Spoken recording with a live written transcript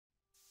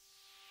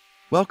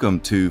Welcome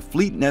to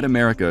FleetNet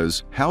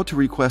America's How to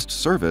Request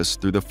Service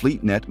through the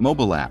FleetNet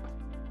mobile app.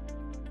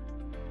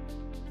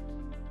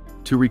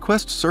 To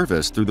request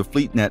service through the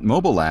FleetNet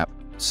mobile app,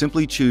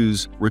 simply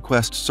choose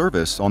Request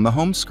Service on the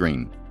home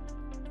screen.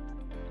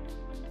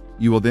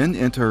 You will then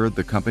enter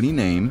the company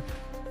name,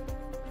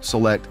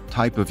 select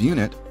Type of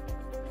Unit,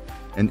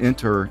 and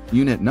enter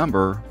unit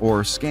number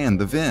or scan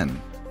the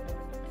VIN.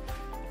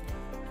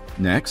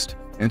 Next,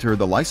 enter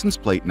the license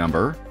plate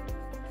number,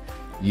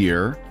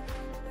 year,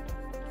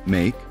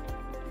 make,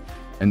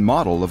 and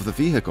model of the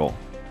vehicle.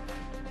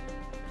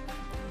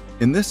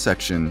 In this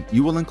section,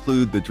 you will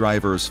include the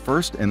driver's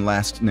first and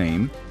last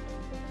name,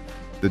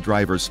 the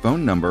driver's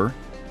phone number,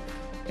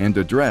 and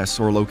address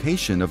or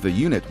location of the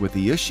unit with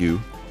the issue,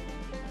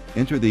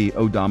 enter the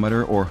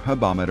odometer or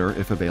hubometer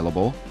if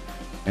available,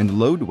 and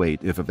load weight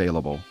if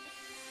available.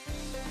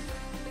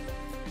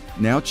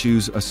 Now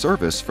choose a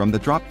service from the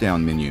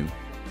drop-down menu.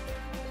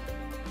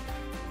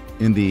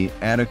 In the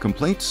Add a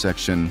Complaint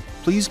section,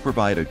 please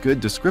provide a good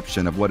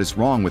description of what is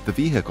wrong with the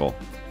vehicle.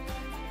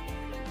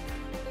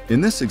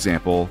 In this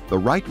example, the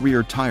right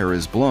rear tire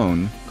is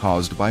blown,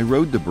 caused by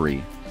road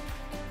debris.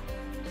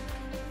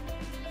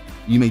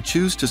 You may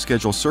choose to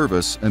schedule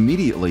service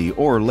immediately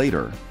or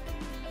later.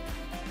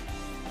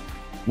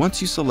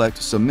 Once you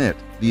select Submit,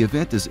 the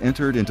event is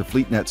entered into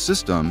FleetNet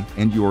system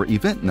and your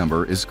event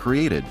number is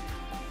created.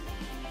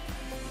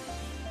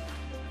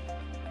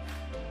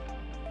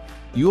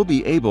 You will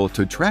be able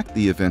to track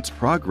the event's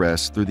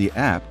progress through the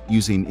app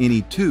using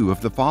any two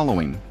of the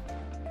following.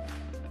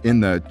 In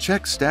the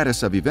Check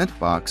Status of Event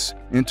box,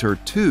 enter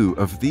two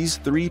of these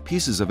three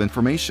pieces of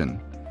information: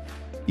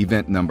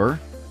 event number,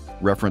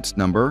 reference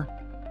number,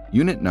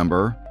 unit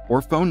number,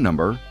 or phone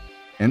number,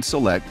 and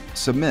select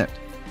Submit.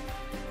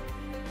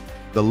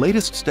 The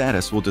latest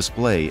status will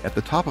display at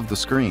the top of the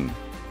screen: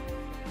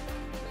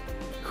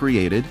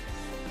 created,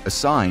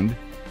 assigned,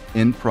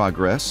 in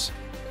progress,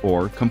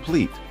 or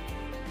complete.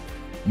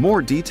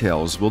 More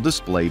details will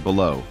display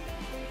below.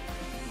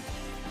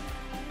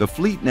 The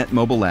FleetNet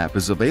mobile app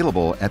is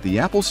available at the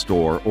Apple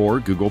Store or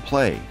Google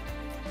Play.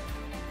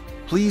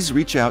 Please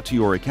reach out to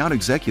your account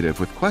executive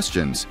with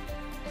questions